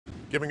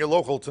Giving it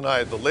local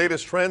tonight, the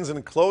latest trends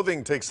in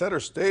clothing take center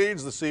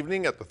stage this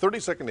evening at the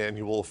 32nd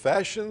Annual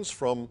Fashions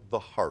from the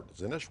Heart.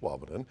 In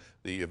Ashwaubenon,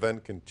 the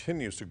event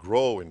continues to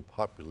grow in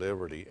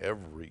popularity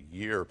every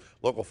year.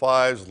 Local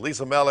 5's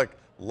Lisa Malik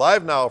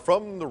live now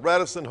from the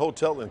Radisson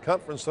Hotel and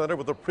Conference Center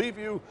with a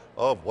preview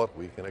of what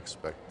we can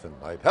expect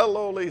tonight.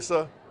 Hello,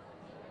 Lisa.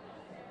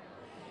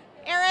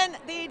 Aaron,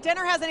 the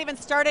dinner hasn't even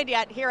started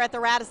yet here at the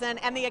Radisson,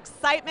 and the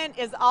excitement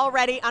is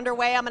already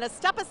underway. I'm going to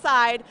step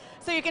aside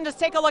so you can just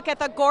take a look at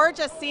the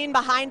gorgeous scene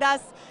behind us.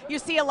 You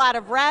see a lot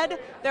of red.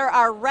 There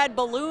are red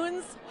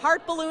balloons,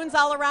 heart balloons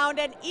all around,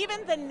 and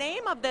even the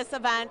name of this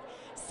event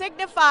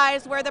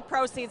signifies where the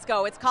proceeds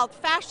go. It's called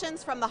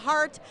Fashions from the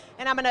Heart,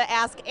 and I'm going to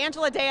ask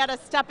Angela Dea to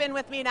step in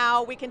with me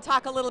now. We can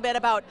talk a little bit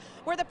about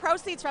where the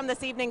proceeds from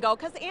this evening go,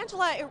 because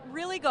Angela, it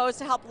really goes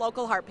to help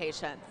local heart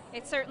patients.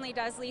 It certainly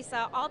does,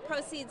 Lisa. All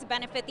proceeds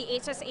benefit the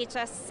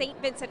HSHS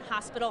St. Vincent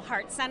Hospital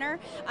Heart Center,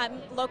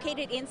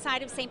 located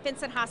inside of St.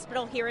 Vincent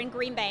Hospital here in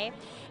Green Bay.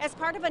 As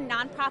part of a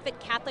nonprofit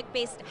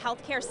Catholic-based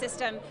healthcare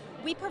system,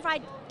 we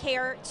provide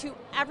care to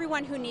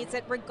everyone who needs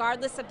it,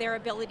 regardless of their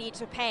ability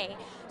to pay.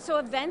 So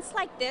events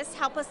like this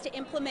help us to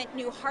implement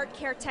new heart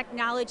care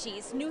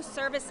technologies, new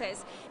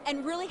services,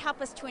 and really help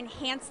us to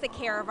enhance the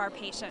care of our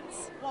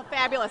patients. Well,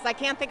 fabulous. I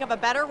can't think of a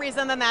better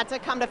reason than that to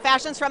come to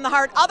Fashions from the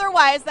Heart.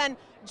 Otherwise, then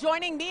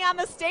joining me on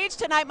the stage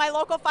tonight, my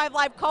Local 5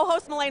 Live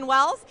co-host, Melaine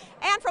Wells,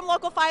 and from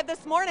Local 5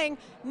 this morning,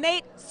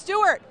 Nate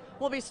Stewart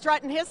will be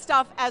strutting his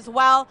stuff as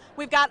well.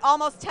 We've got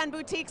almost 10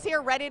 boutiques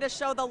here ready to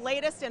show the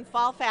latest in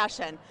fall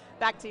fashion.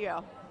 Back to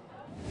you.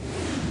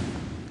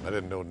 I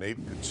didn't know Nate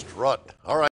could strut. All right.